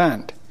am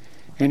sent.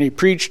 And he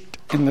preached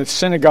in the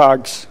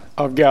synagogues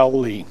of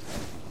Galilee."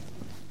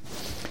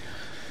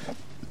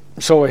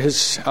 So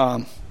his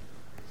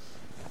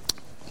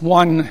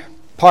one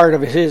part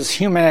of his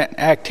human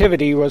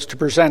activity was to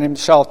present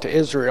himself to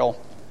Israel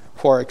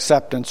for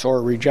acceptance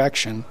or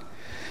rejection.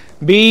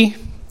 B,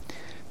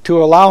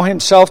 to allow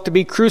himself to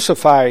be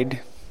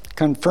crucified,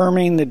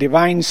 confirming the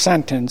divine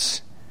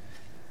sentence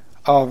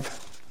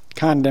of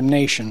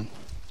condemnation.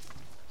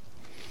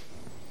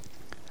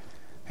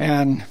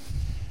 And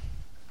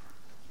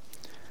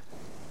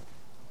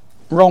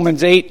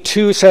Romans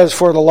 8:2 says,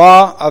 "For the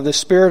law of the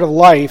Spirit of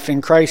life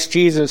in Christ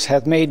Jesus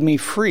hath made me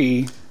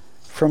free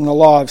from the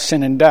law of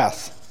sin and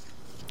death."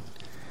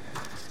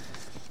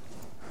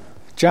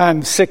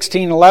 John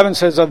 16:11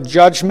 says, "Of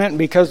judgment,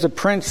 because the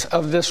prince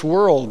of this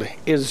world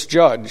is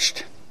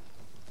judged."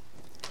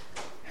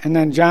 And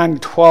then John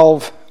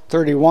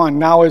 12:31,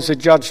 "Now is the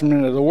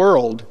judgment of the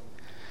world.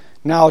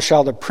 Now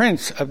shall the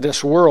prince of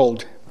this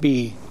world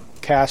be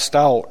cast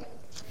out."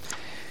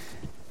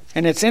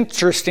 And it's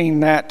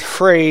interesting, that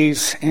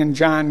phrase in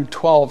John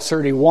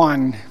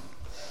 12:31,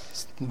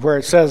 where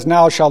it says,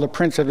 "Now shall the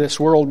prince of this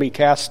world be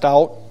cast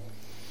out."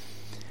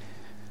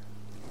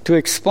 To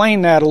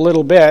explain that a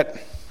little bit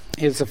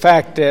is the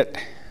fact that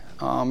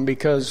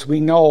because we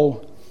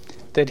know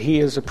that he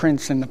is a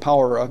prince in the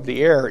power of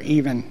the air,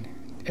 even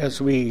as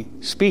we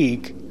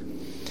speak,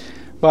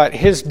 but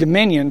his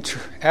dominion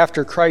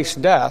after Christ's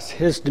death,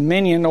 his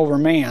dominion over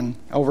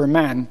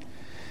men,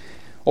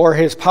 or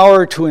his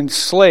power to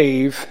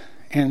enslave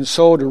and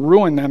so to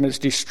ruin them, is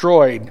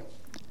destroyed.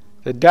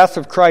 The death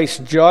of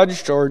Christ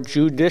judged or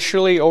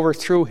judicially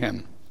overthrew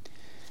him.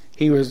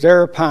 He was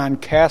thereupon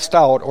cast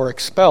out or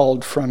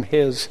expelled from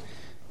his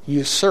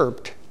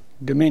usurped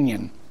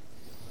dominion.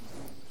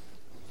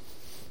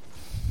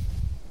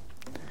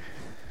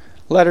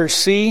 Letter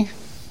C,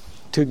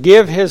 to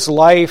give his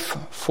life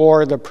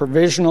for the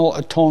provisional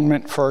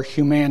atonement for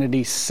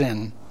humanity's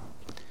sin.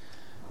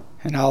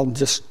 And I'll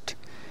just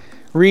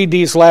read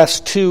these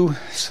last two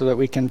so that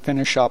we can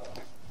finish up.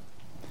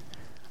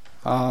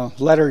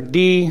 Letter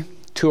D,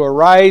 to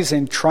arise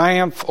in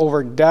triumph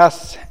over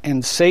death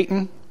and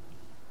Satan.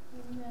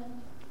 Amen.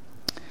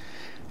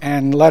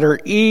 And letter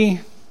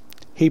E,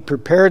 he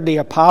prepared the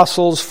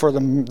apostles for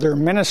their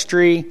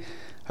ministry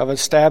of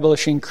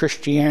establishing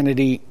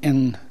Christianity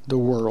in the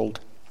world.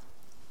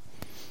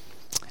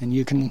 And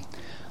you can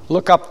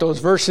look up those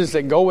verses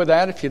that go with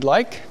that if you'd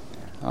like.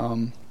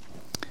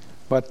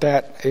 But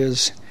that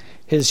is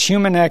his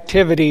human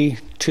activity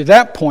to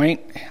that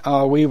point.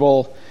 We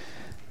will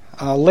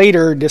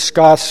later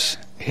discuss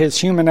his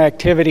human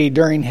activity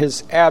during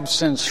his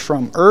absence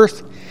from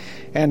earth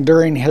and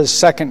during his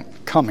second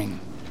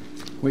coming.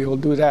 We will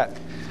do that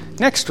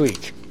next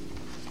week.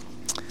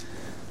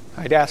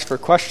 I'd ask for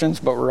questions,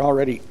 but we're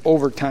already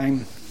over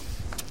time.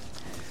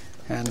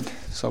 And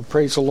so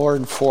praise the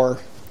Lord for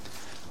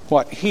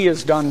what he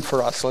has done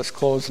for us. Let's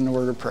close in the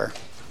word of prayer.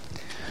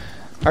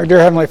 Our dear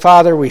Heavenly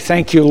Father, we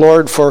thank you,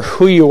 Lord, for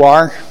who you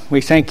are. We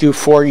thank you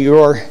for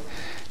your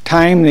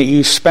time that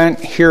you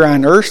spent here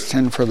on earth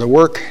and for the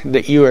work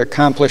that you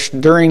accomplished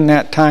during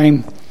that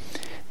time,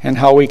 and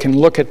how we can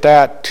look at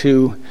that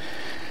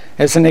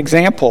as an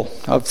example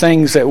of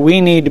things that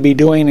we need to be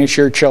doing as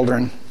your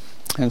children.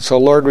 And so,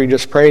 Lord, we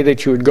just pray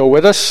that you would go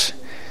with us,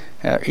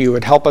 you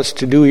would help us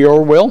to do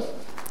your will,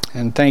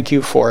 and thank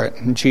you for it.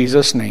 In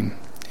Jesus' name,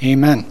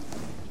 amen.